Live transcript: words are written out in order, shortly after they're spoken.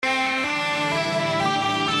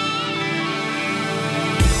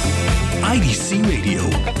Blues-IDC Radio.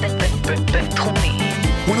 בינתחומי.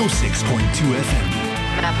 106.2 FM.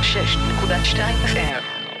 106.2 FM.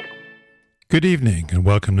 Good evening and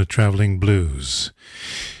welcome to Traveling Blues.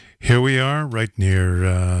 Here we are right near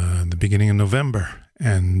the beginning of November,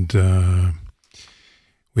 and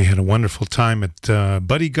we had a wonderful time at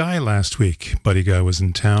Buddy Guy last week. Buddy Guy was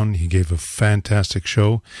in town. He gave a fantastic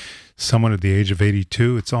show. Someone at the age of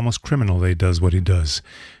 82, it's almost criminal that he does what he does.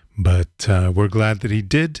 But we're glad that he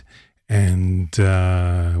did, and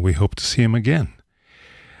we hope to see him again.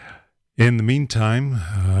 In the meantime,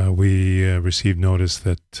 we received notice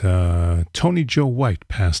that Tony Joe White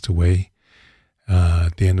passed away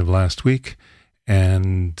at the end of last week,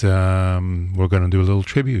 and we're going to do a little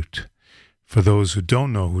tribute. For those who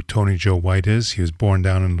don't know who Tony Joe White is, he was born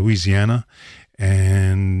down in Louisiana,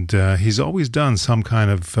 and he's always done some kind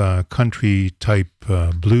of country-type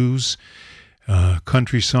blues,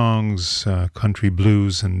 country songs, country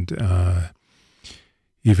blues, and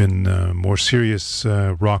even more serious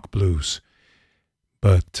rock blues.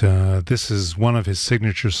 But this is one of his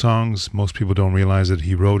signature songs. Most people don't realize that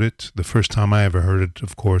he wrote it. The first time I ever heard it,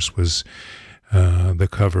 of course, was the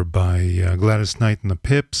cover by Gladys Knight and the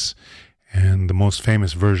Pips, and the most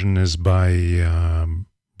famous version is by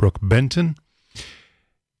Brooke Benton.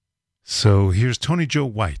 So here's Tony Joe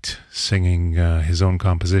White singing his own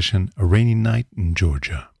composition, A Rainy Night in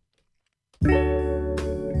Georgia.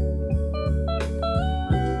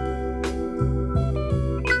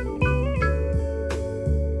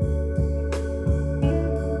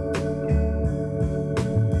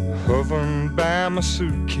 Hovering by my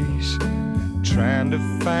suitcase, trying to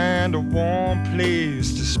find a warm place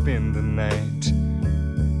to spend the night.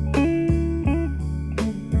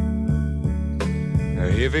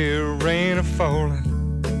 Heavy rain a falling,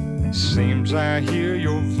 seems I hear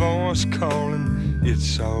your voice calling,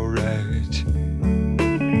 it's alright.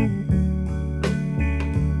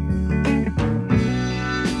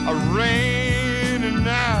 A rainy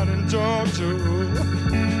night in Georgia,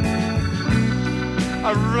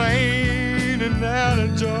 a rainy night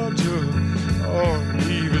in Georgia, oh, I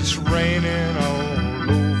believe it's raining all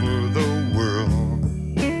over the world.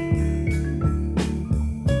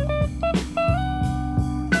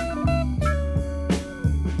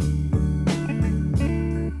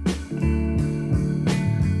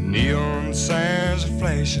 Neon signs are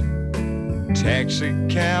flashing, taxi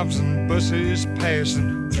cabs and buses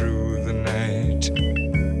passing through the night.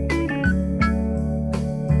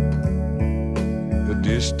 The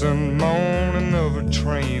distant moaning of a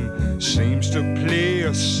train seems to play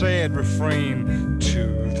a sad refrain to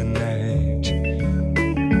the night.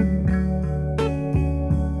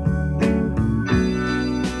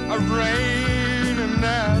 A rainy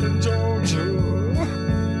night in Georgia,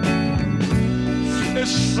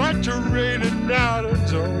 it's such a rainy night in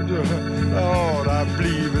Georgia, Lord, I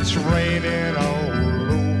believe it's raining all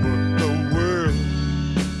over the world.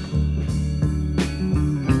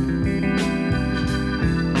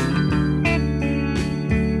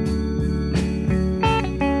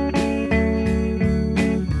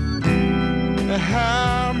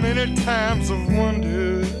 How many times I've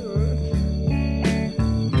wondered,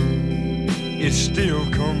 it still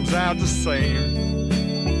comes out the same.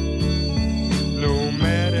 No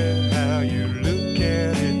matter how you look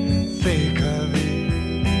at it, think of it,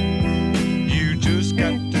 you just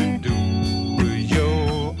got to do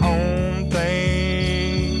your own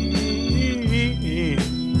thing.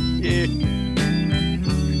 Yeah.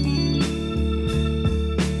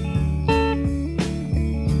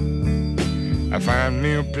 I find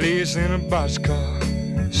me a place in a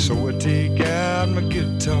boxcar, so I take out my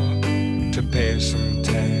guitar to pass some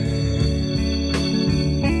time.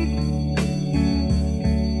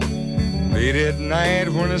 Late at night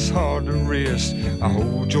when it's hard to rest, I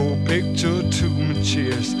hold your picture to my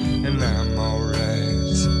chest and I'm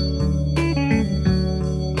alright.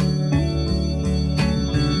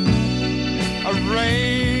 A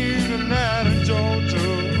rainy night in Georgia,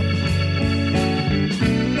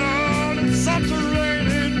 Lord, it's such a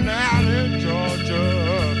rainy night in Georgia,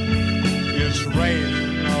 it's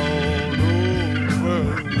raining all over the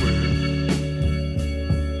world.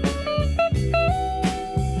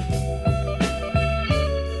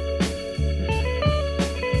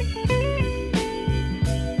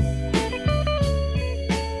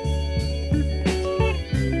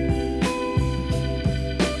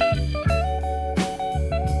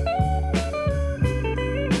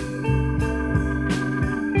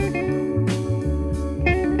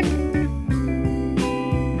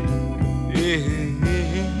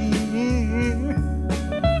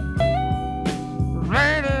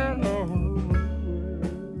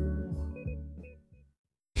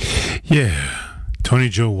 Yeah, Tony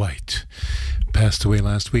Joe White passed away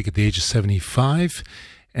last week at the age of 75,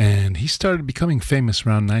 and he started becoming famous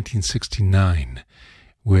around 1969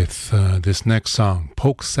 with this next song,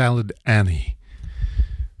 Polk Salad Annie.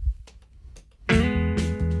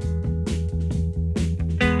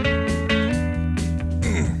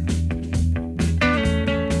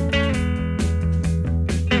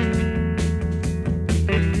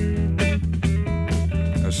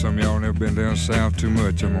 Some of y'all never been down south too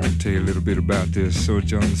much. I'm gonna tell you a little bit about this so that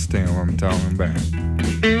you understand what I'm talking about.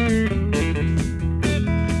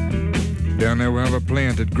 Down there we have a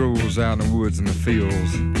plant that grows out in the woods and the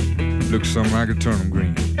fields. Looks something like a turnip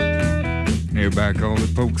green. Everybody calls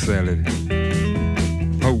it poke salad.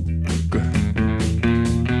 Poke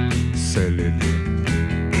salad.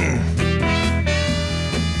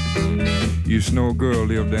 Used to know a girl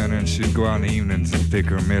lived down there and she'd go out in the evenings and pick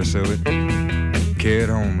her a mess of it, carry it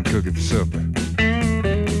home and cook it for supper,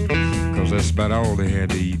 'cause that's about all they had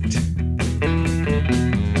to eat.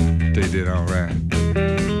 They did all right.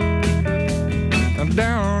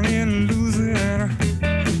 Down in Louisiana,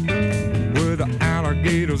 where the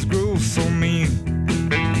alligators grow so mean,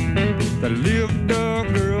 there lived a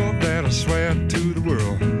girl that I swear to the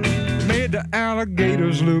world made the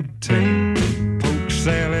alligators look tame. Poke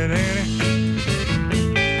salad Annie,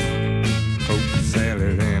 poke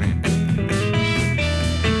salad Annie.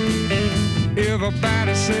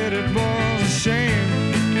 Everybody said it was a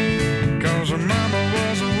shame, 'cause her mama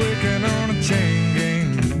was working on a chain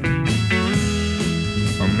gang.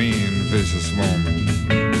 A mean, vicious woman.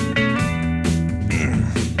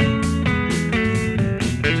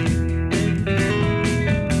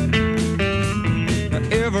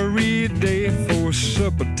 Every day for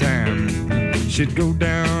supper time, she'd go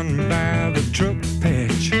down by the truck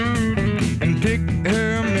patch and pick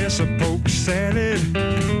her mess of poke salad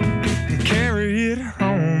and carry it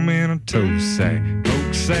home in a tow sack.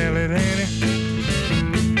 Poke salad Annie,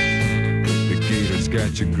 the gators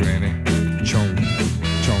got your granny. Chomp,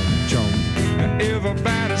 chomp, chomp.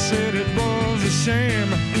 Everybody said it was a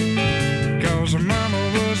shame, 'cause her mama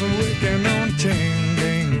was working on a chain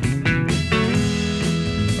gang.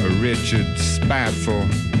 A wretched, spiteful,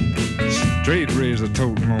 straight razor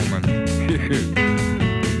toting woman.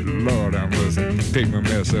 Lord, I must pick my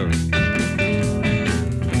mess up.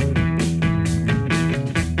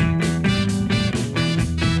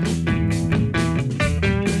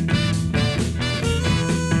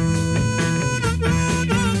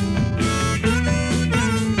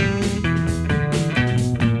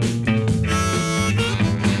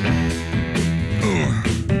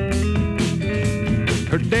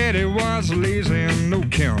 Her daddy was lazy and no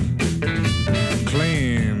count,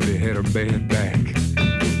 claimed he had a bad back.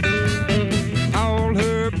 All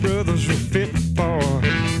her brothers were fit for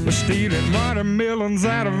was stealing watermelons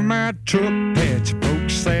out of my truck patch. Poke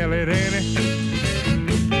salad Annie,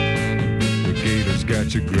 the gators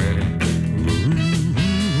got your granny. Ooh.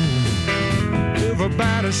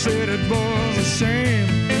 Everybody said it was a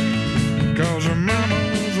shame, 'cause her mama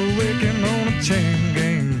was working on a chain gang.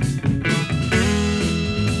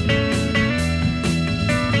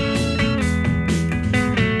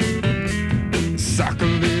 Sock a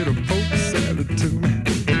little poke salad to me.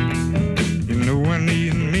 You know I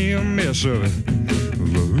need me a mess of it.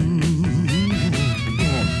 Ooh,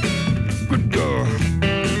 good dog.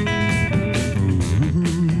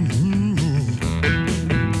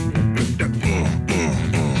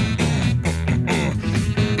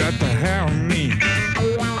 Got to have me.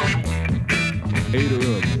 Ate her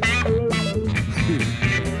up.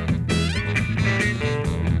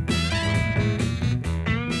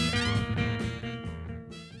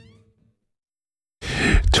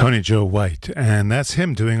 Tony Joe White, and that's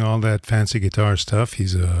him doing all that fancy guitar stuff.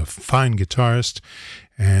 He's a fine guitarist,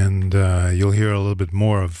 and you'll hear a little bit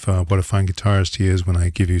more of what a fine guitarist he is when I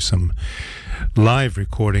give you some live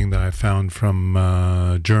recording that I found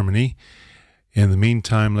from Germany. In the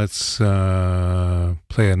meantime, let's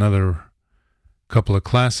play another couple of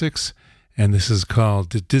classics, and this is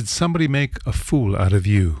called Did Somebody Make a Fool Out of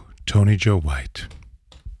You? Tony Joe White.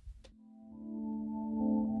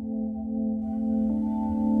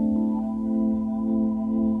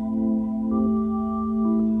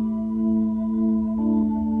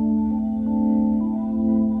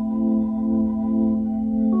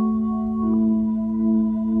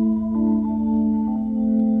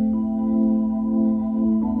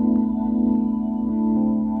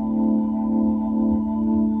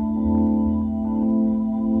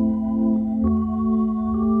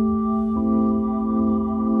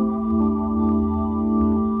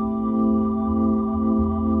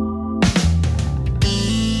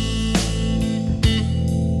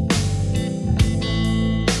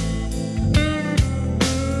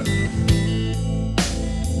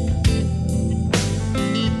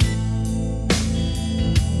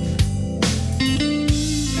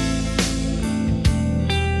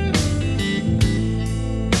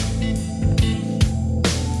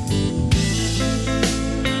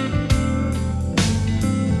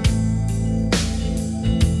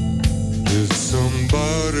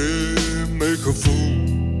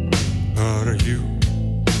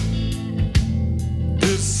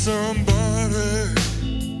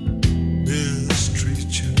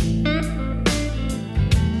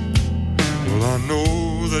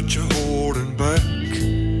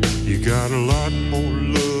 lot more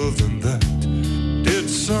love than that. Did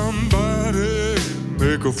somebody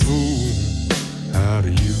make a fool out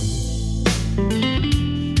of you?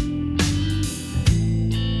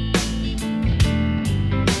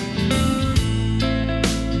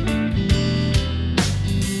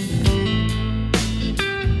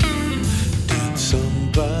 Did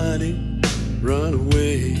somebody run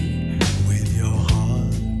away with your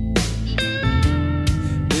heart?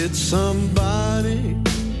 Did somebody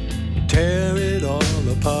tear it all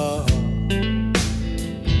apart?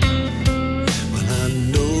 Well, I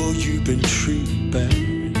know you've been treated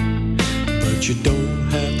bad, but you don't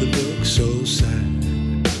have to look so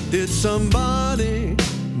sad. Did somebody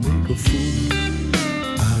make a fool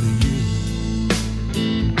out of you?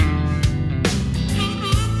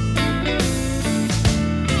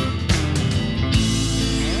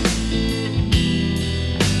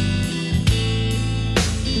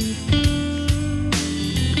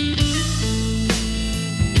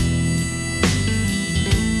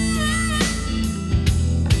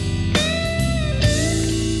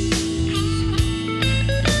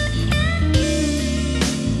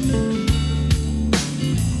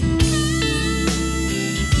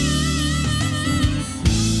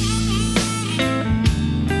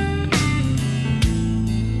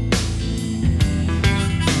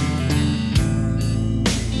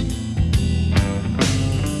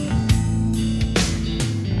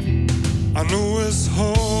 I know it's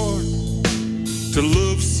hard to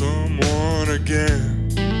love someone again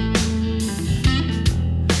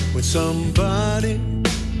When somebody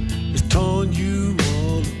has torn you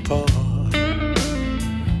all apart.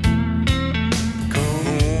 Come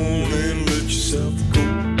on and let yourself go.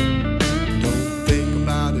 Don't think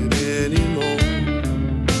about it anymore.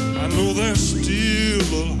 I know there's still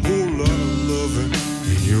a whole lot of loving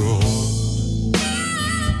in your heart.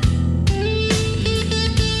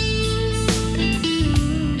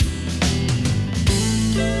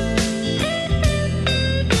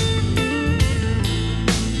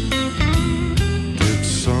 Did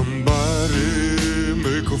somebody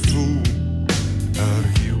make a fool out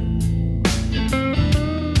of you?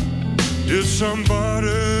 Did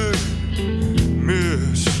somebody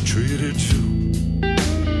mistreat you?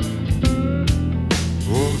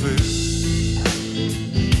 Oh, this.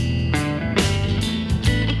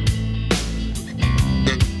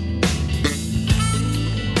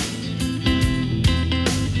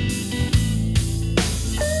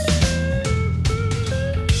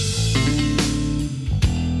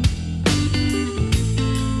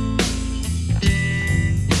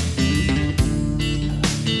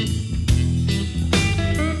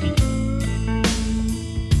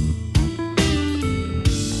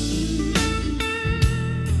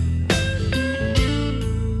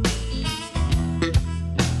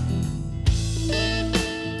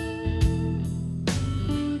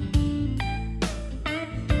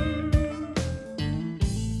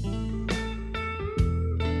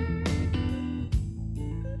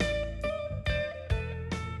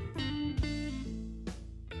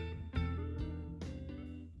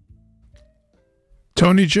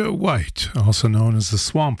 Tony Joe White, also known as the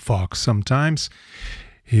Swamp Fox sometimes.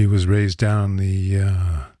 He was raised down the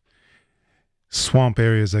swamp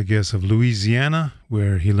areas, I guess, of Louisiana,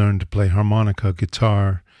 where he learned to play harmonica,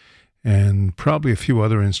 guitar, and probably a few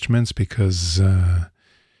other instruments because,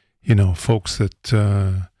 folks that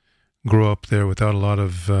grow up there without a lot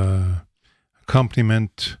of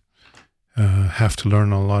accompaniment have to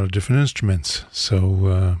learn a lot of different instruments.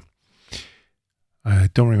 So I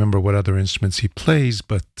don't remember what other instruments he plays,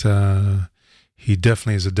 but he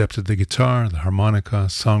definitely is adept at the guitar, the harmonica,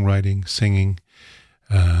 songwriting, singing.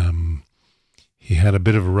 He had a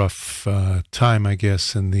bit of a rough time, I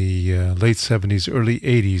guess, in the late 70s, early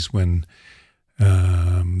 80s when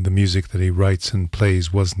the music that he writes and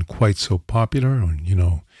plays wasn't quite so popular.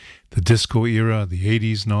 The disco era, the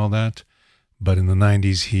 80s and all that. But in the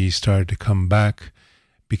 90s, he started to come back,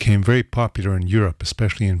 became very popular in Europe,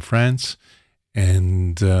 especially in France,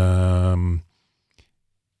 and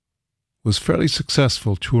was fairly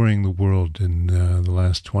successful touring the world in the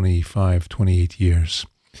last 25, 28 years.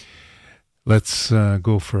 Let's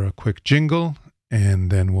go for a quick jingle, and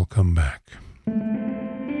then we'll come back.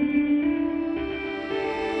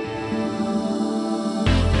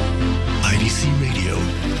 IDC Radio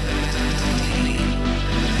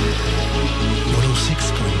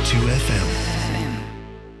 106.2 FM.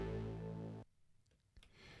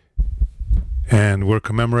 And we're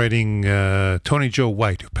commemorating Tony Joe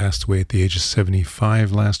White, who passed away at the age of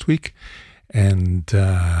 75 last week. And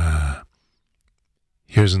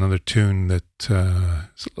here's another tune that is a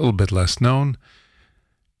little bit less known.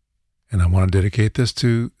 And I want to dedicate this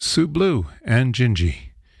to Sue Blue and Gingy.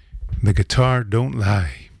 The Guitar Don't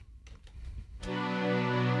Lie.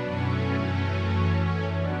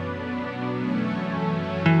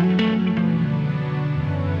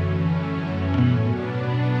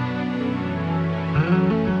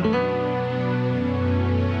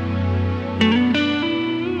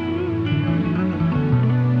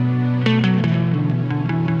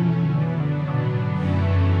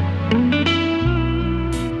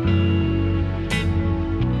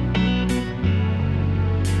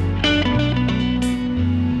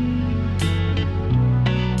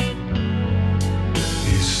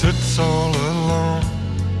 All alone,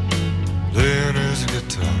 laying his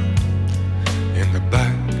guitar in the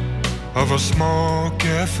back of a small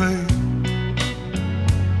cafe.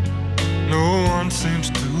 No one seems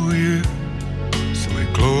to hear, so he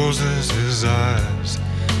closes his eyes,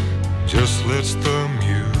 just lets the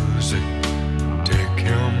music take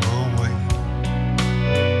him away.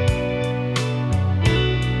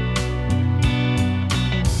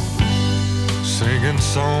 Singing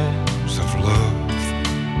songs of love,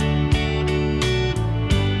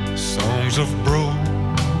 songs of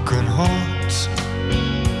broken hearts.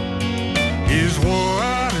 He's wore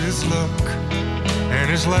out his luck and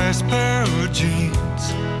his last pair of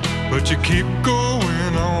jeans, but you keep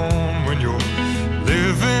going on when you're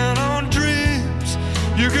living on dreams.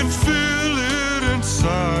 You can feel it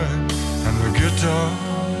inside, and the guitar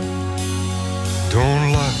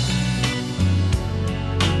don't lie.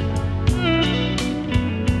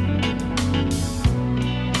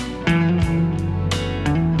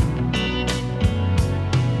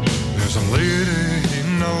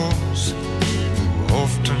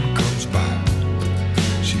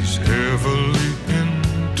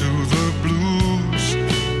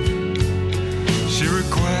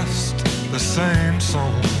 Same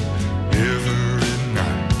song every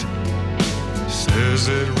night. Says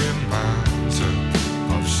it reminds her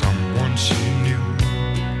of someone she knew.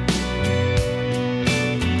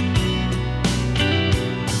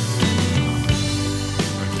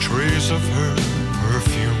 A trace of her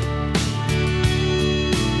perfume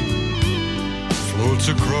floats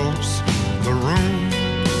across the room.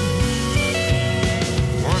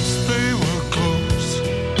 Once they were close,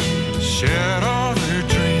 shared all their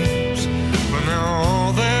dreams. Now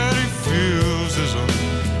all that he feels is a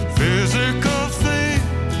physical thing.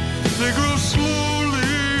 They grow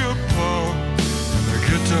slowly apart, and the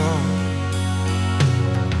guitar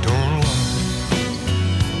don't lie.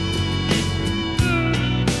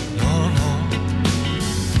 No, no.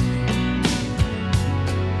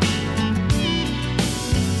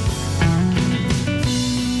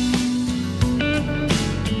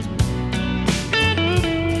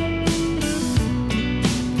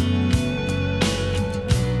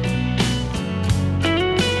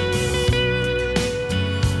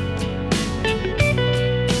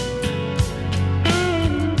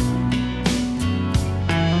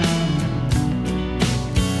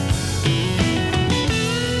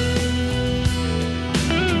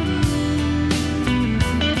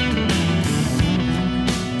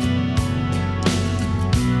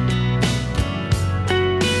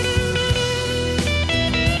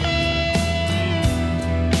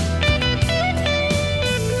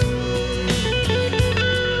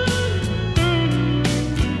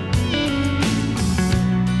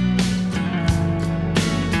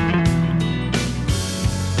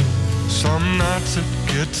 Some nights it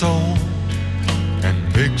gets old and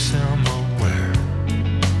makes him aware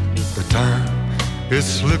the time is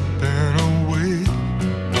slipping away.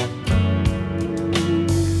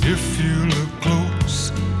 If you look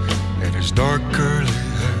close at his dark curly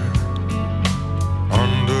hair,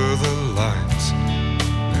 under the lights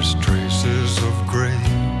there's traces of gray.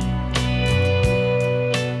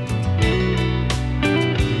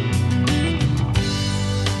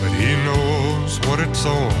 But he knows what it's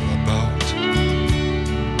all about,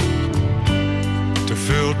 to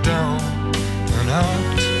feel down and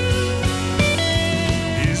out.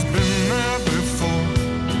 He's been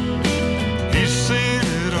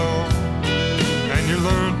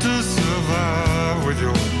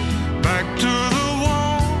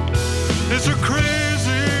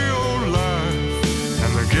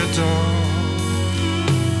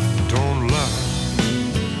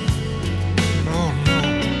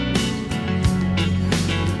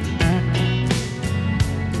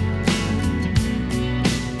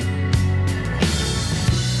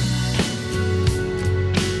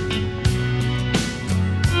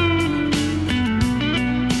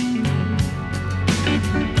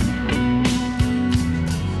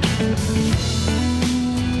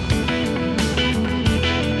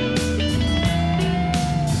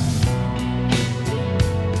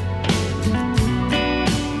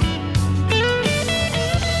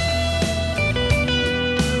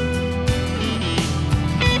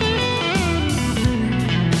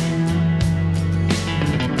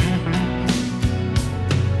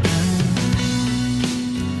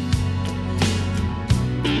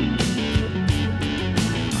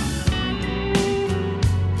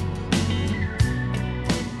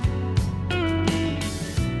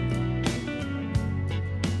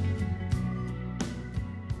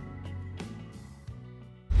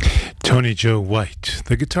Tony Joe White.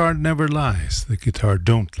 The guitar never lies. The guitar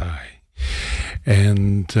don't lie.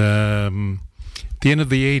 And at the end of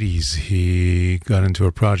the 80s, he got into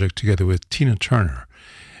a project together with Tina Turner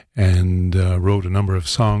and wrote a number of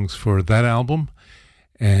songs for that album.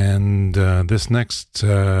 And this next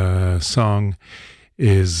song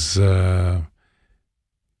is the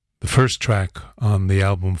first track on the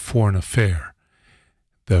album For an Affair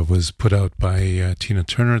that was put out by Tina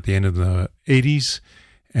Turner at the end of the 80s.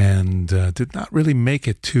 And did not really make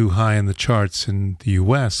it too high in the charts in the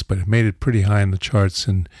US, but it made it pretty high in the charts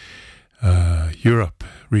in Europe,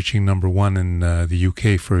 reaching number 1 in the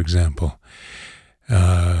UK, for example.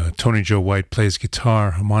 Tony Joe White plays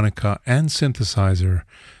guitar, harmonica, and synthesizer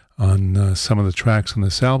on some of the tracks on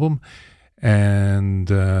this album. And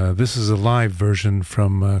this is a live version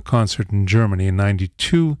from a concert in Germany in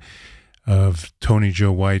 '92 of Tony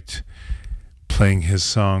Joe White playing his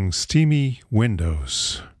song Steamy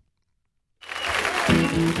Windows. I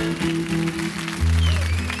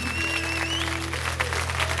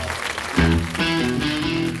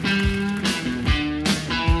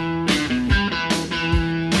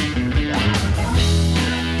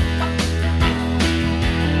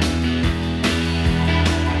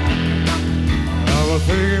was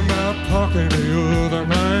thinking about talking the other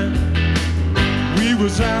night. We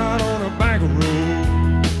was out on a back road.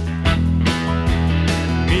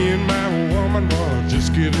 Me and my woman were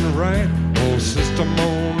just getting right. Whole system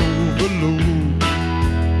on overload.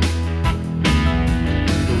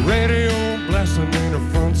 The radio blasting in the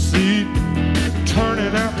front seat,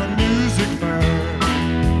 turning out the music fine.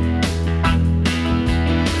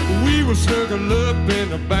 We were snuggled up in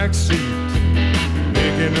the back seat,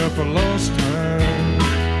 making up for lost time.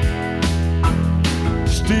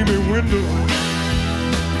 Steamy window,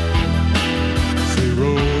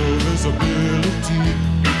 zero visibility.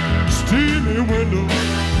 Steamy window,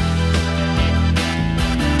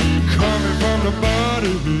 coming from the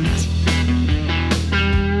body beat.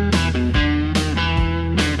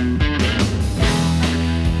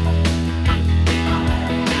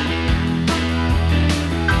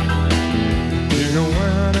 You know,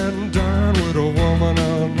 wine and dine with a woman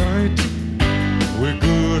all night with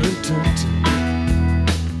good intent.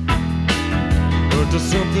 But there's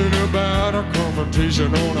something about a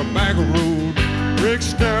confrontation on a back road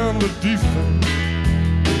breaks down the defense.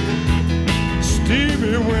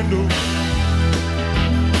 Steamy window,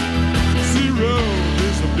 zero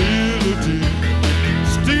visibility.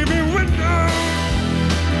 Steamy window,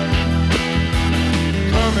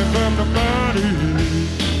 coming from the body.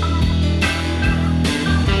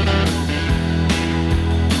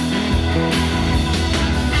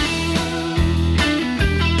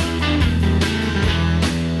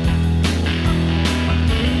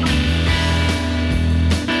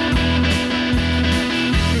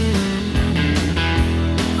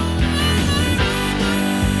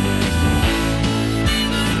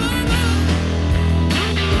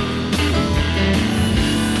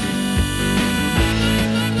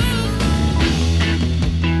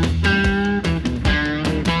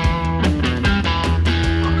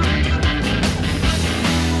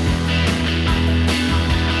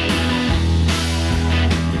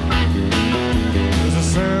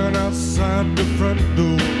 The front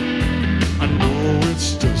door, I know it's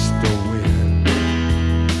just the wind,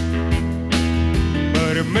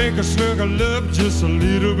 but it make us snuggle up just a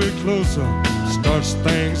little bit closer, starts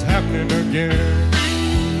things happening again.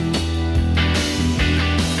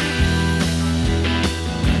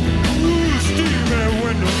 Ooh, steamy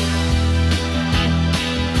window,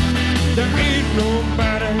 there ain't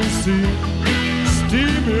nobody to see.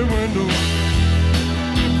 Steamy window,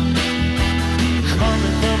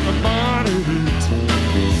 coming from the body beat.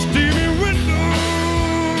 Steamy window,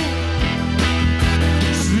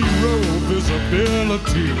 zero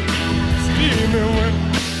visibility. Steamy window,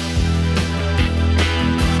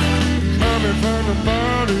 coming from the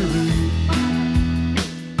body beat.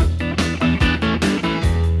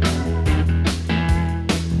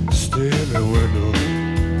 Steamy window,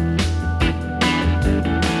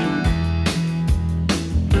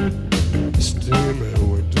 steamy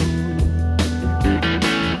window.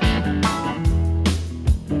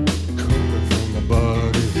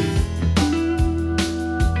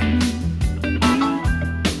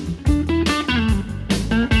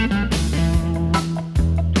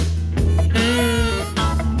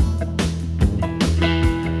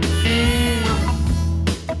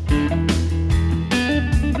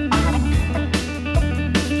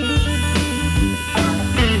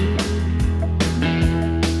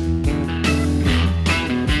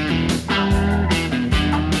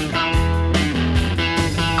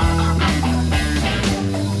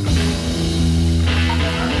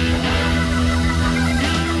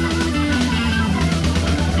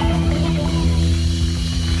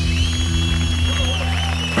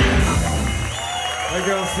 Thank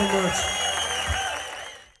you all so much.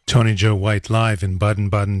 Tony Joe White live in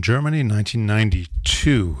Baden-Baden, Germany,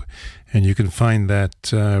 1992. And you can find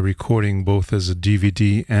that recording both as a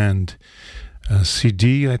DVD and a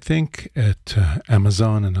CD, I think, at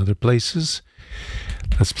Amazon and other places.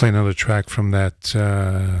 Let's play another track from that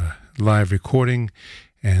live recording.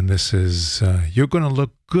 And this is You're Gonna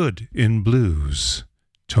Look Good in Blues,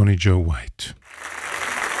 Tony Joe White.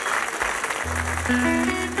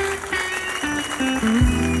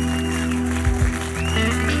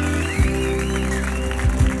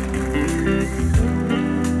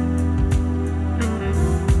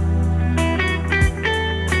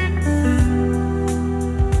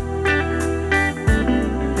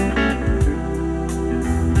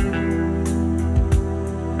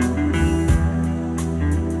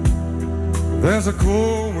 There's a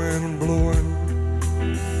cold wind blowing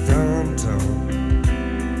downtown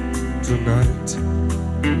tonight.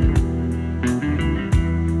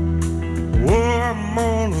 Oh, I'm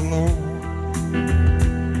all alone,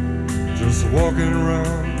 just walking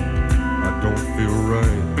around. I don't feel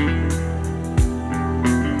right.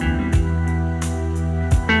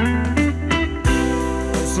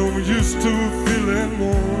 I'm so used to feeling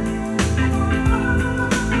warm,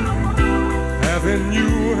 having you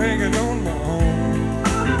hanging on my arm.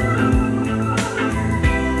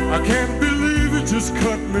 I can't believe it just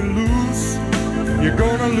cut me loose. You're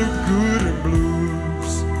gonna look good in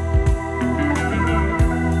blues.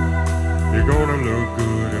 You're gonna look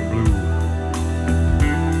good in blue.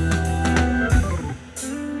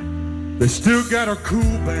 They still got a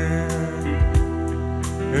cool band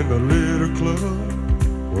in the little club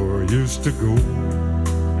where I used to go.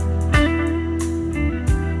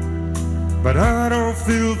 But I don't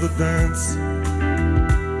feel the dance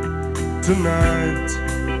tonight.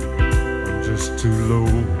 I'm just too low.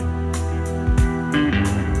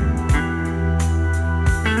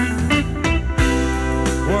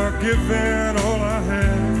 Well, I give it all I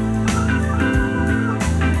had.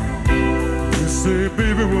 You say,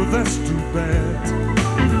 baby, well, that's too bad.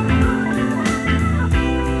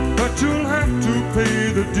 But you'll have to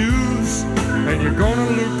pay the dues, and you're gonna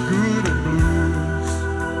look good in blues.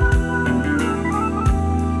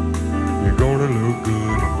 You're gonna look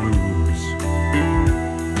good in blues.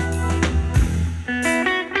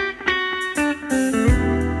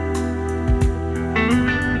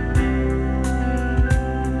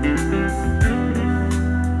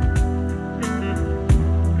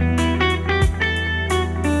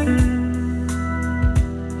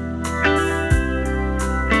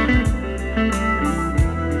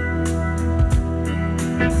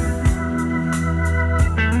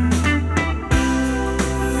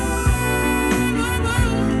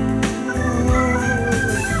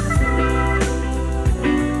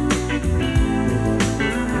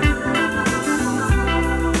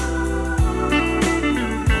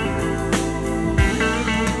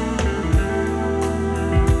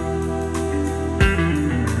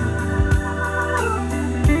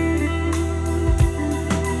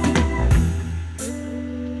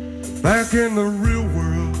 Back in the real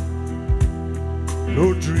world,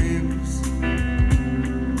 no dreams,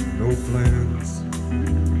 no plans.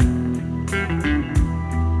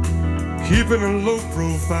 Keeping a low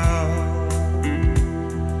profile,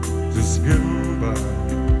 just getting by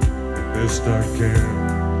the best I can.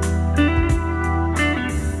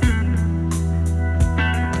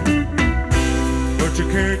 But you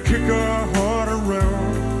can't kick our heart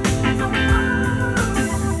around,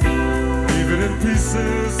 leave it in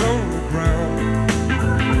pieces on the ground.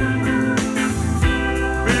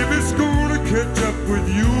 Baby's gonna catch up with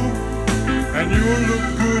you, and you'll look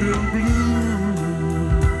good in blues.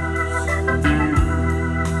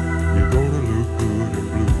 You're gonna look good in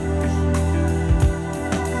blues.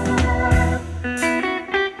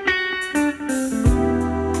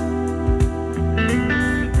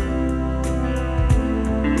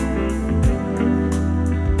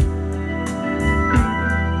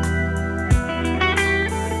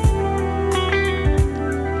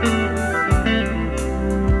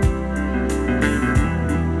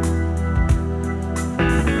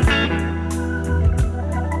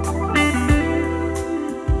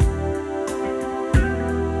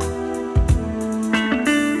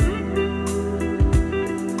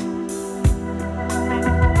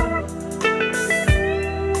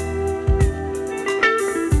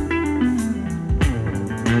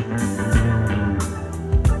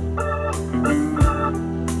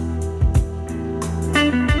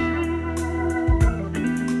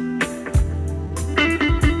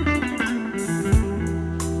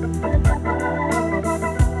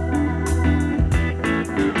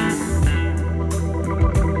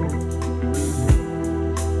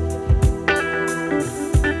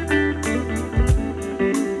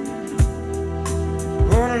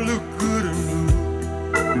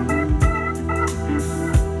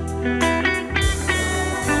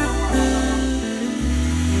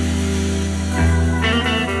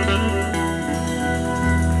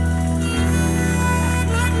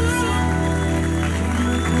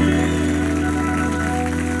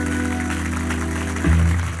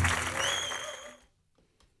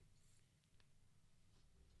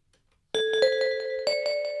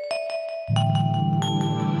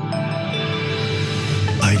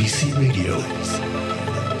 Ble-IDC Radio.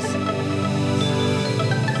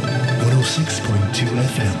 106.2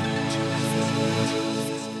 FM.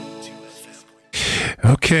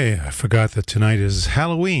 Okay, I forgot that tonight is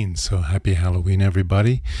Halloween, so happy Halloween,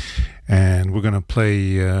 everybody. And we're going to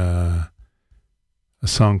play a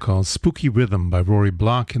song called Spooky Rhythm by Rory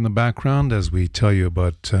Block in the background as we tell you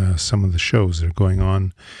about some of the shows that are going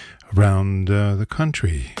on around the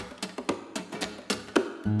country.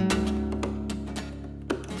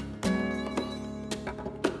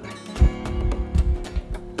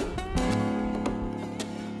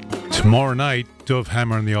 Tomorrow night, Dove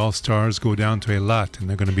Hammer and the All-Stars go down to Eilat, and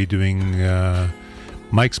they're going to be doing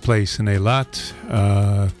Mike's Place in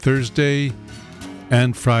Eilat Thursday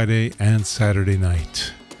and Friday and Saturday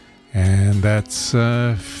night. And that's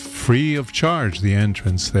free of charge, the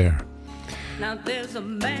entrance there.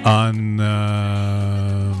 On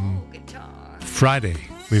Friday,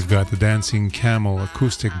 we've got the Dancing Camel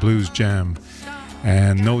Acoustic Blues Jam.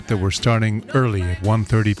 And note that we're starting early at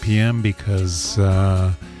 1:30 p.m. because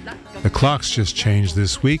the clocks just changed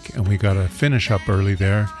this week, and we got to finish up early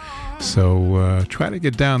there. So try to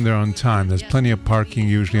get down there on time. There's plenty of parking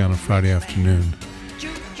usually on a Friday afternoon.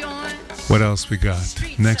 What else we got?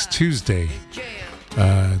 Next Tuesday,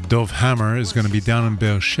 Dove Hammer is going to be down in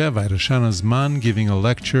Beersheba at Hashanah Zman giving a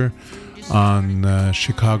lecture on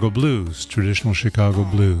Chicago blues, traditional Chicago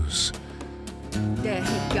blues.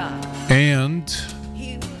 And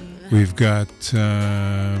we've got,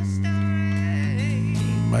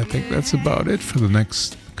 I think that's about it for the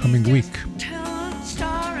next coming week.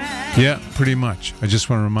 Yeah, pretty much. I just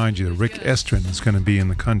want to remind you that Rick Estrin is going to be in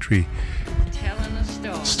the country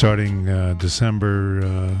starting December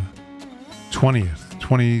 20th,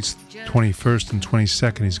 21st and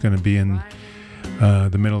 22nd. He's going to be in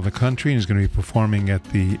the middle of the country, and he's going to be performing at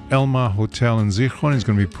the Elma Hotel in Zichron. He's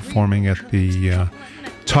going to be performing at the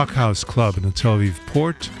Talk House Club in the Tel Aviv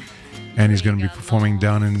Port, and he's going to be performing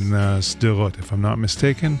down in Sderot, if I'm not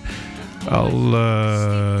mistaken.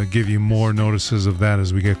 I'll give you more notices of that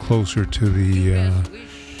as we get closer to the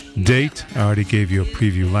date. I already gave you a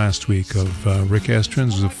preview last week of Rick Estrin,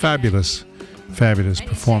 who's a fabulous, fabulous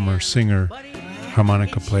performer, singer,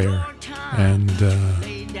 harmonica player, and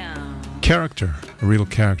character, a real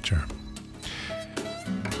character.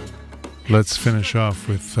 Let's finish off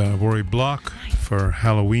with Rory Block for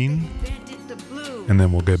Halloween, and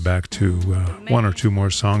then we'll get back to one or two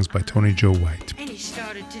more songs by Tony Joe White. And he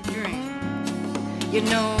started to drink. You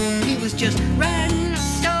know, he was just writing a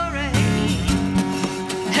story.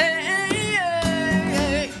 Hey,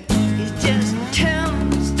 hey, he's just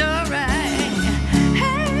telling a story.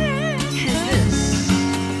 Hey, this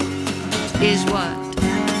is what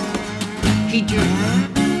he drew.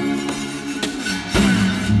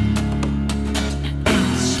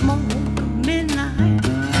 Smoke of midnight,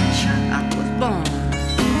 child was born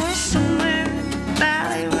somewhere in the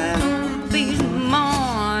valley where the bees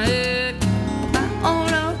mourn. My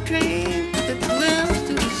old oak tree that swims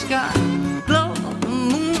to the sky, glow of the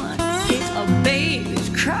moonlight, it's a baby's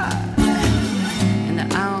cry. And the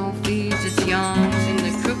owl feeds its young in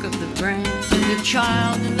the crook of the branch, and the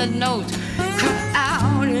child in the notes cry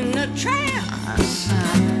out in the trance.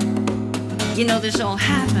 You know, this all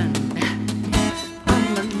happened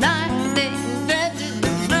on the night they invented the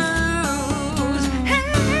blues. Hey,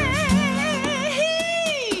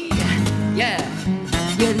 yeah,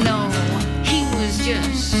 you know, he was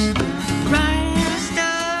just writing a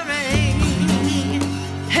story.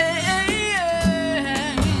 Hey,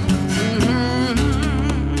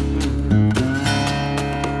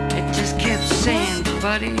 it just kept saying,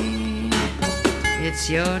 buddy, it's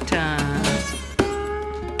your time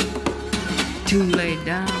to lay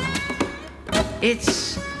down.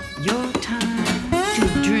 It's your time to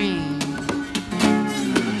dream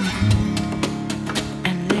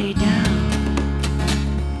and lay down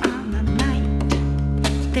on the night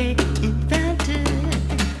they invented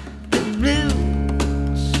the blues.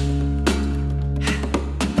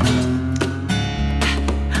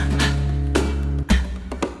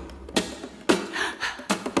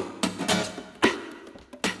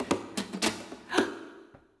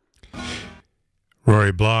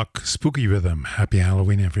 Rory Block, Spooky Rhythm. Happy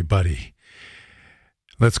Halloween, everybody.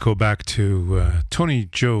 Let's go back to Tony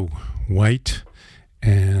Joe White,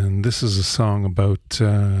 and this is a song about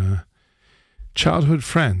childhood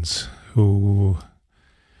friends who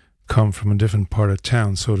come from a different part of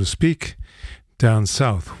town, so to speak, down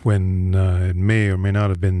south, when it may or may not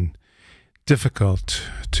have been difficult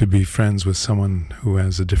to be friends with someone who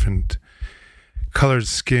has a different colored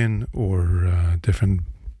skin or different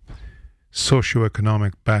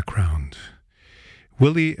socioeconomic background.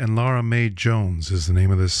 Willie and Laura Mae Jones is the name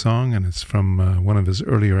of this song, and it's from one of his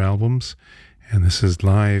earlier albums. And this is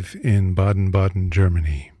live in Baden-Baden,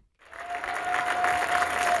 Germany.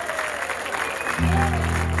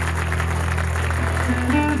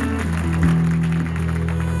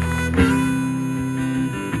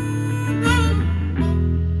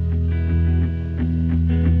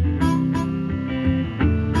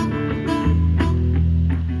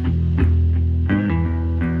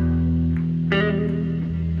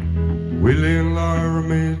 Willie and Laura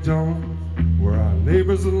Mae Jones were our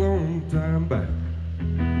neighbors a long time back.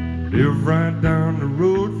 Lived right down the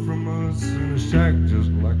road from us in a shack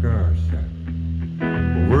just like our shack.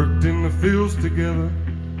 We worked in the fields together,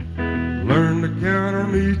 learned to count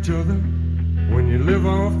on each other. When you live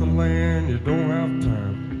off the land, you don't have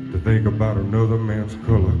time to think about another man's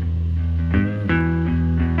color.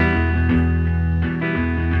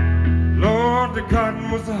 Lord, the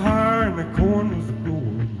cotton was high and the corn was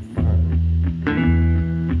growing fine.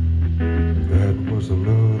 That was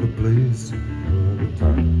another place, another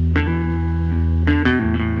time.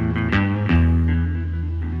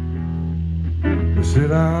 We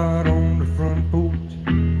sit out on the front porch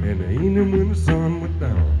in the evening when the sun went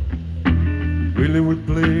down. Willie would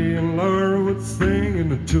play and Laura would sing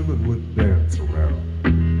and the children would dance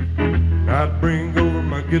around. I'd bring over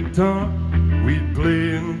my guitar, we'd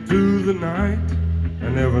play into the night,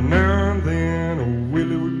 and every now and then old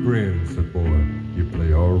Willie would grin and say, boy, you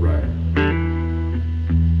play all right.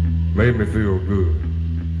 Made me feel good.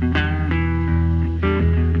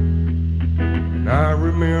 And I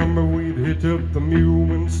remember we'd hitch up the mule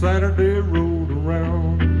when Saturday rolled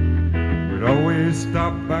around. We'd always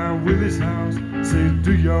stop by Willie's house, say,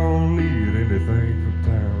 do y'all need anything from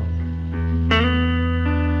town?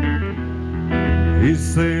 He'd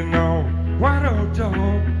say, no, why don't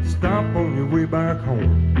y'all stop on your way back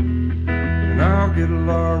home? And I'll get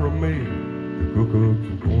Laura Mae to cook up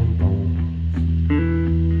some corn bones.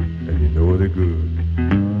 And you know they're good.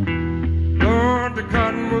 Lord, the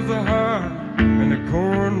cotton was high and the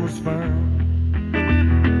corn was fine.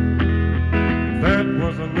 That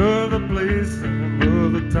was another place and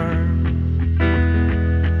another time.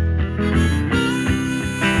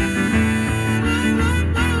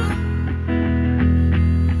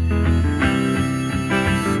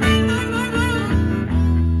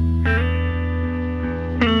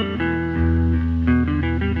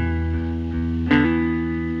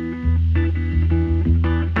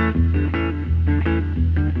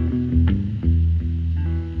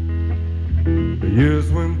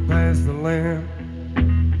 Years went past the land,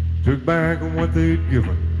 took back on what they'd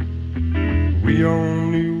given. We all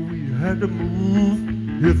knew we had to move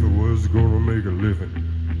if it was gonna make a living.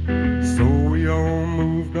 So we all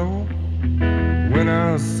moved on, went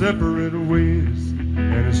our separate ways,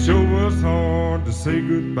 and it sure was hard to say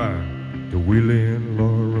goodbye to Willie and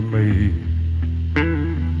Laura Mae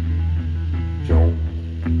Jones.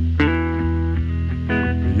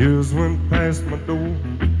 The years went past my door,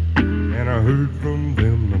 and I heard from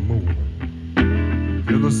them no more.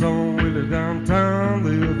 Till I saw Willie downtown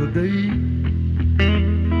the other day.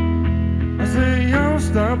 I said, y'all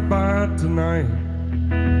stop by tonight.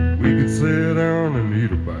 We could sit down and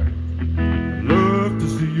eat a bite. I'd love to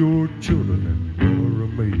see your children and Laura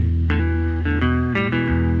Mae.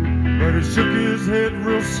 But he shook his head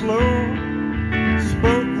real slow,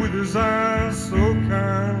 spoke with his eyes so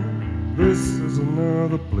kind. This is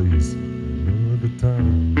another place, another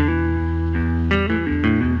time.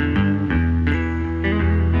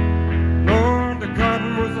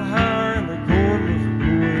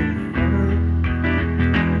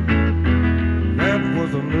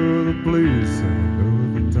 Another place and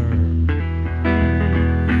another time.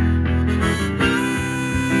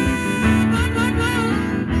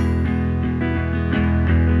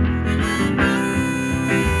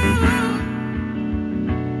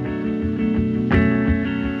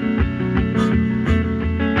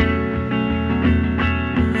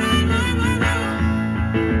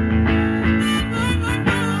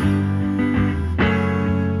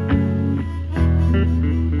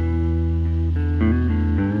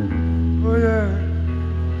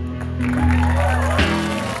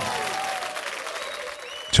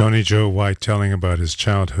 Tony Joe White telling about his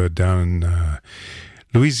childhood down in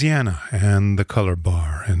Louisiana and the color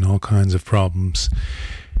bar and all kinds of problems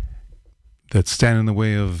that stand in the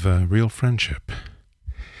way of real friendship.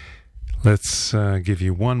 Let's give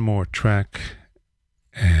you one more track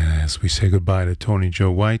as we say goodbye to Tony Joe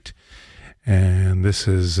White. And this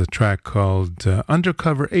is a track called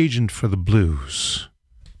Undercover Agent for the Blues.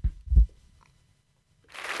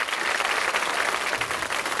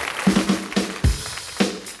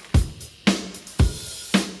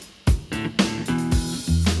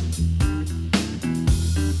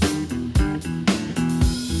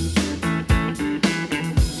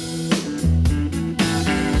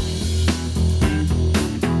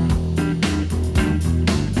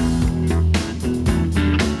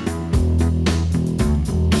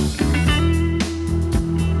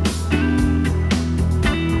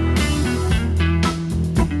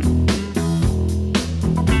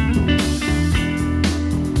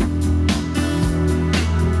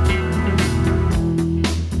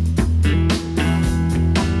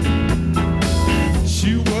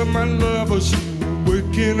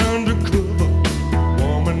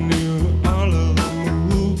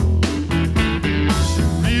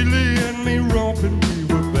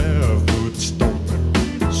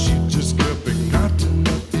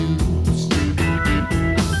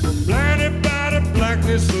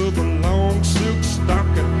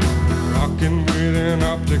 an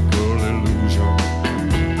optical illusion.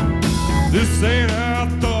 This ain't how I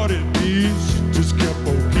thought it'd be. She just kept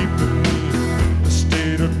on keeping me in a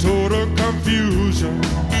state of total confusion.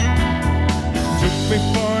 Took me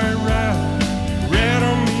for a ride, ran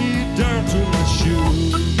on me down to my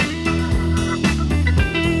shoes.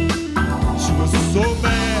 She was so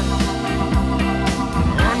bad,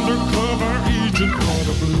 undercover agent for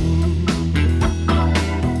the blues.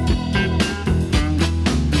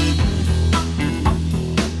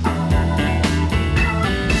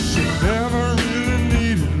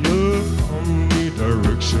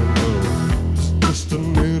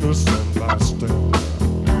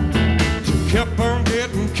 Kept on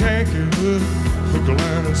getting canky, hook,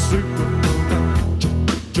 line, and sinker.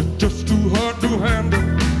 Just too hard to handle.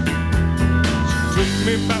 She took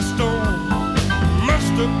me by storm.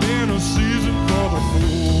 Must have been a season for the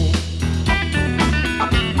fool.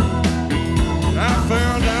 I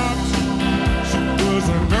found out she was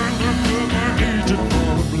an undercover agent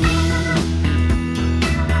for the blues.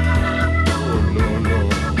 Oh, Lord,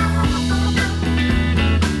 Lord.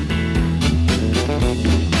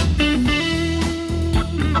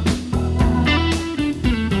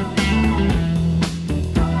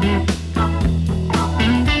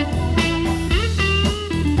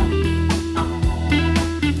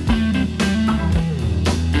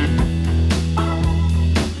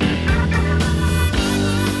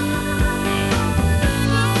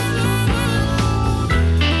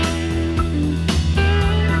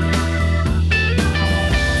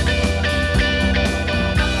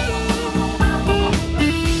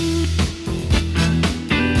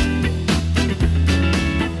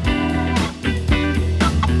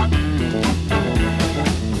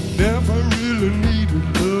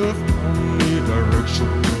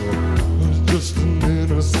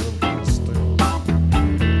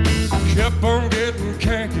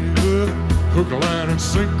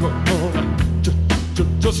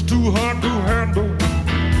 Just too hard to handle.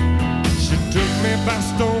 She took me by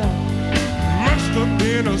storm. Must have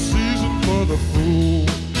been a season for the fool.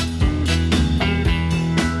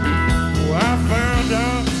 Oh, I found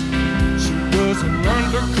out she was an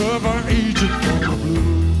undercover agent for the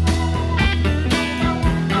blues.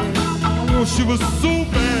 Oh, she was so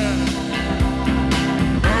bad,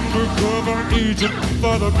 undercover agent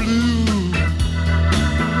for the blues.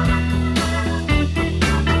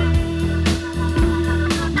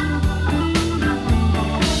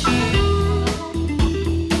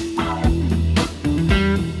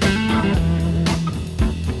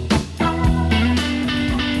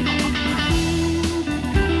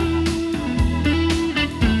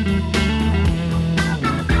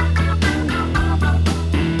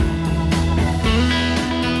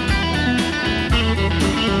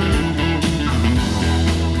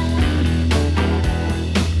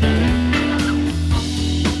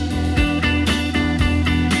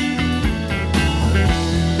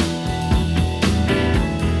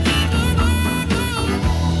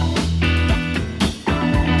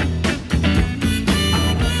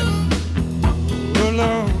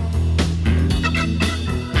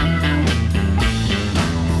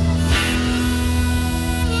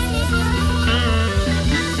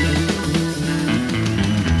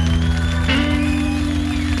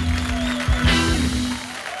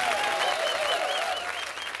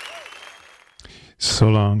 So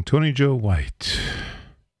long, Tony Joe White.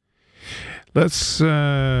 Let's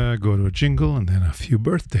go to a jingle and then a few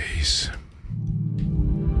birthdays.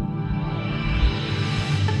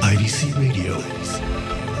 IDC Radio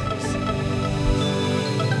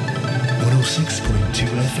 106.2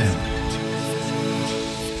 FM.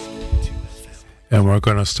 And we're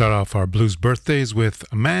going to start off our blues birthdays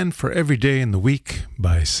with A Man for Every Day in the Week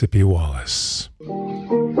by Sippy Wallace.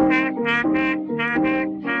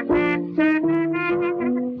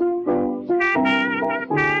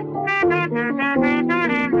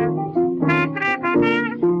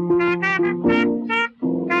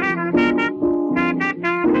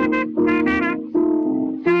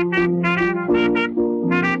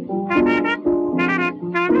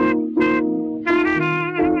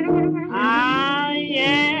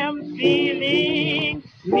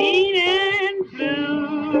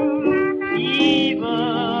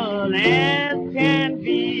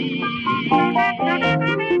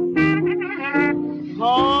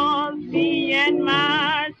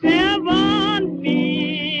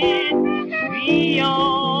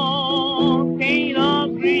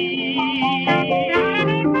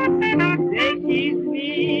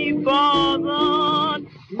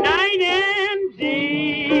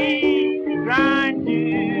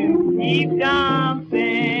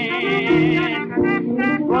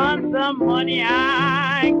 Money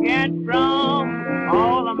I get from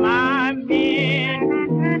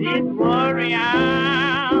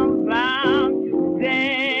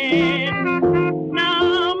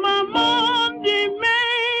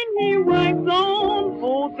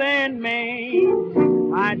and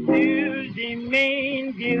Maine. My Tuesday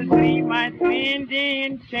Maine gives me my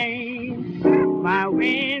spending change. My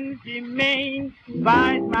Wednesday Maine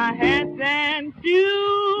buys my hats and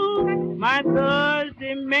shoes. My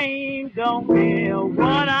Thursday Maine don't care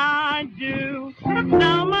what I do.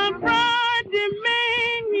 Now my Friday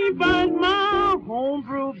Maine, he buys my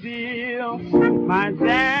homebrew bill. My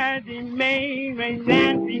Saturday Maine rains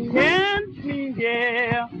and he tells me,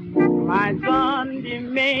 yeah. My Sunday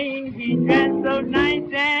Maine, he dressed so nice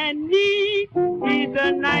and neat. He's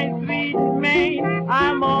a nice sweet Maine,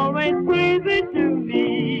 I'm always crazy to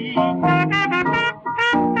meet.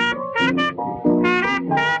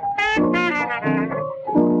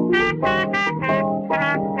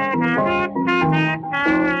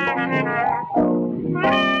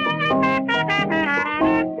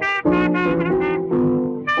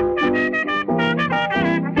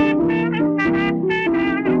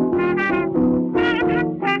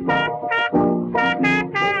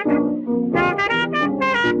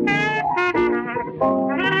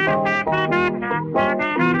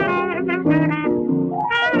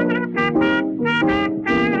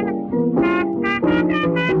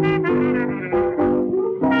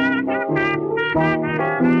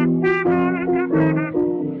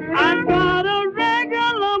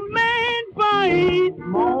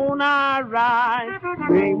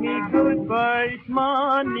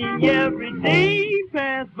 Every day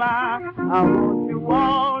pass by, I want you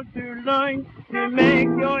all to learn to make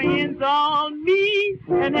your ends on me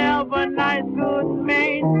and have a nice good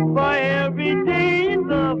Maine for every day in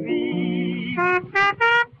the week.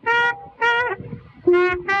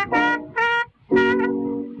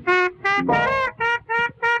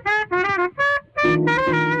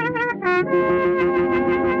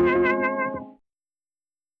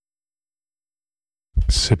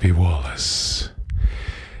 Sippy Wallace.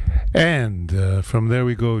 And from there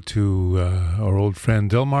we go to our old friend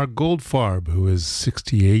Delmar Goldfarb, who is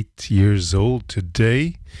 68 years old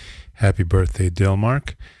today. Happy birthday,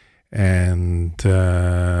 Delmark. And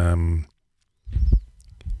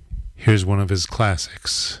here's one of his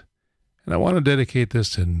classics. And I want to dedicate this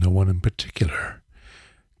to no one in particular.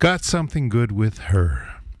 Got Something Good with Her.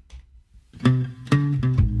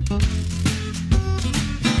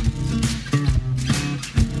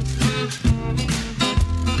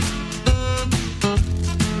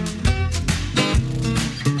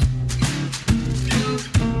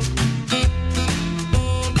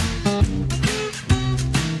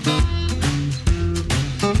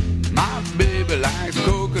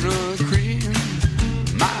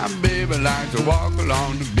 Like to walk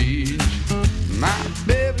along the beach. My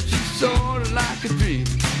baby, she's sort of like a dream.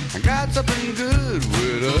 I got something good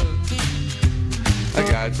with her. I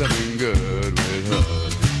got something good with her.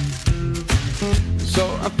 So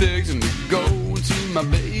I'm fixing to go and see my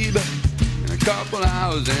baby in a couple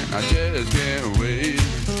hours, and I just can't wait.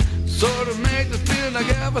 Sort of makes me feel like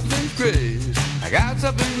everything's great. I got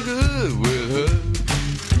something good with her.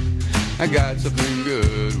 I got something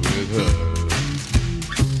good with her.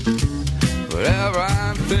 Whatever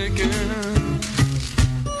I'm thinking,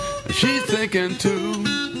 she's thinking too.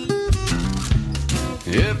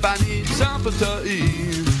 If I need something to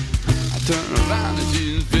eat, I turn around and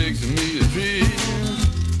she's fixing me a treat.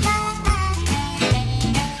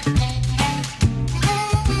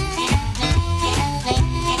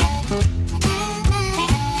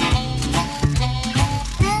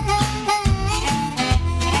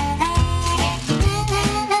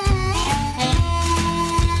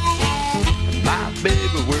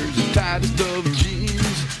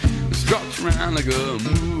 Around like a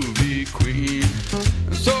movie queen,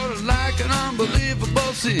 sort of like an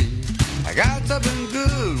unbelievable scene. I got something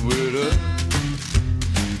good with her.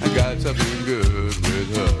 I got something good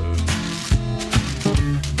with her.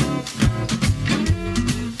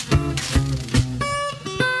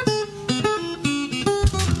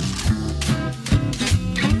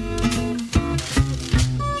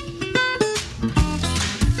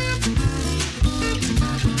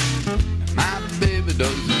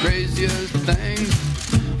 Craziest things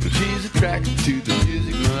when she's attracted to the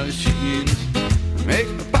music machines. Makes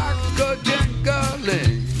my pockets go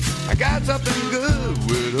jingling. I got something good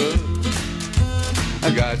with her. I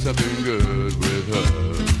got something good with her.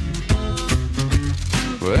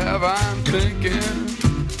 Whatever I'm thinking,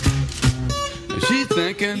 she's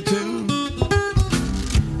thinking too.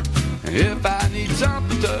 And if I need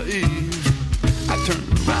something to eat, I turn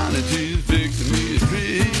around and she's fixing me a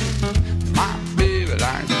treat. My baby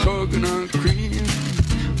likes coconut cream.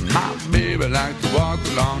 My baby likes to walk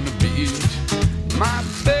along the beach. My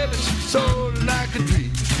baby, she's so like a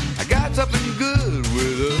dream. I got something good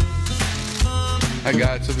with her. I I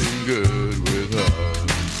got something good with her.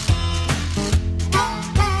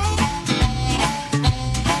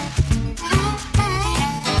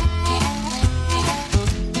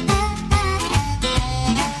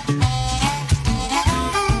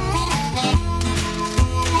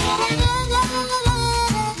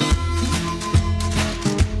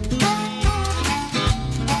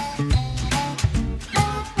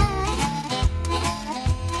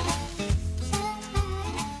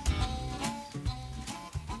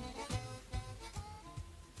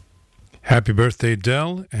 Happy birthday,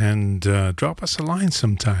 Del, and drop us a line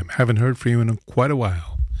sometime. Haven't heard from you in quite a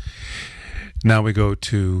while. Now we go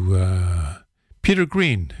to Peter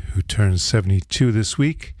Green, who turns 72 this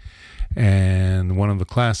week, and one of the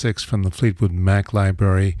classics from the Fleetwood Mac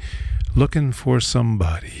library, Looking for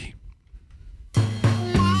Somebody.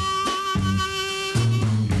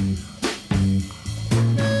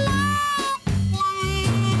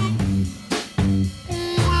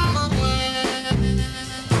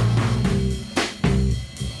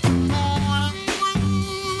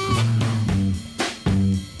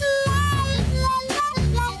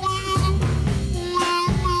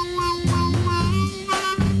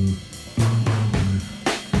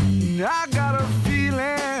 I got a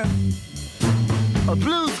feeling a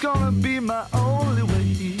blues gonna be my only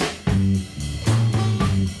way.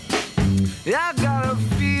 I got a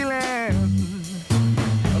feeling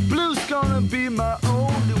a blues gonna be my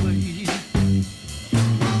only way.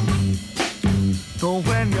 So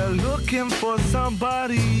when you're looking for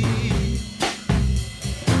somebody,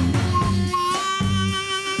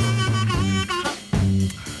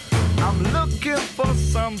 I'm looking for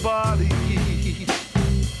somebody.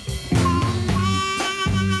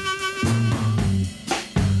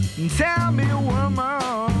 Tell me,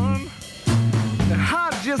 woman,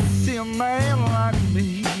 how'd you see a man like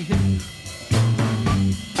me?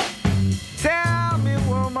 Tell me,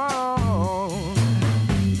 woman,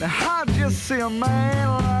 how'd you see a man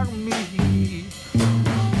like me?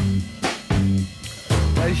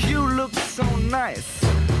 You look so nice.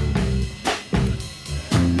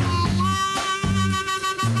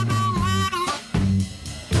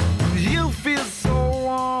 You feel so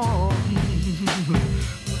warm.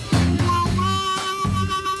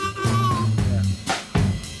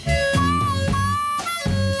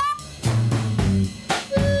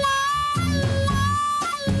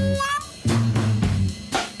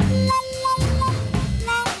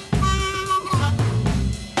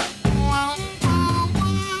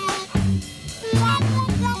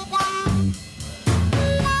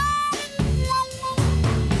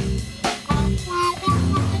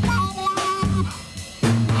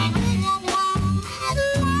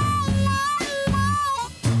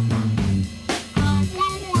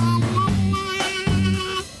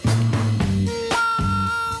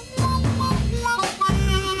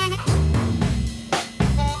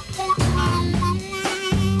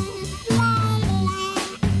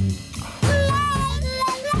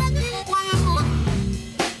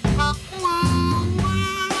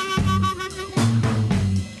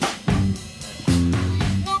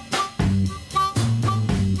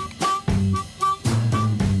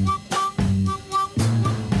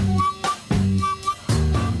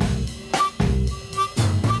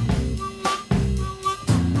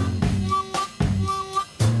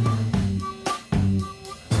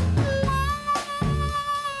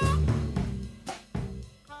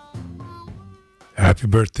 Happy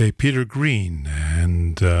birthday, Peter Green.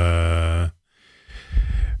 And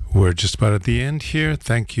we're just about at the end here.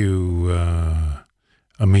 Thank you,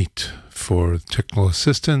 Amit, for technical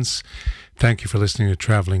assistance. Thank you for listening to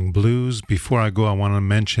Traveling Blues. Before I go, I want to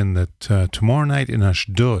mention that tomorrow night in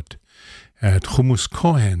Ashdod at Hummus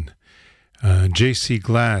Cohen, J.C.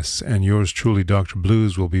 Glass and yours truly, Dr.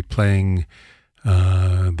 Blues, will be playing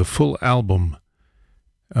the full album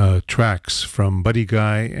tracks from Buddy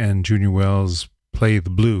Guy and Junior Wells' Play the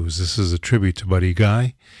Blues. This is a tribute to Buddy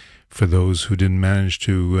Guy for those who didn't manage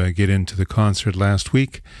to get into the concert last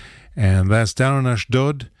week. And that's down in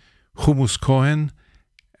Ashdod, Hummus Cohen.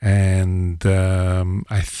 And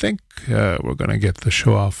I think we're going to get the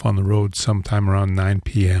show off on the road sometime around 9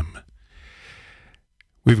 p.m.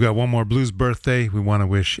 We've got one more blues birthday. We want to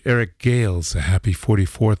wish Eric Gales a happy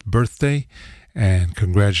 44th birthday and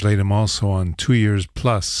congratulate him also on 2 years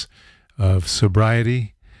plus of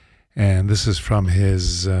sobriety. And this is from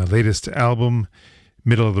his latest album,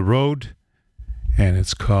 Middle of the Road, and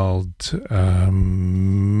it's called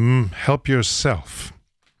Help Yourself.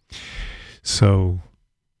 So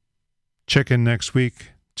check in next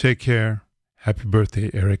week. Take care. Happy birthday,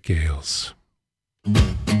 Eric Gales.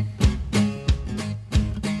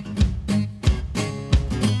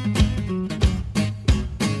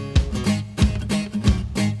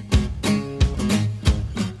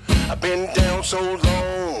 been down so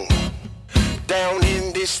long, down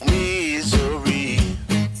in this misery.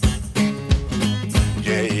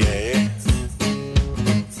 Yeah, yeah.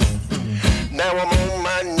 Now I'm on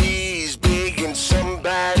my knees begging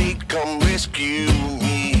somebody come rescue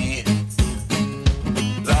me.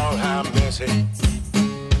 Lord have mercy.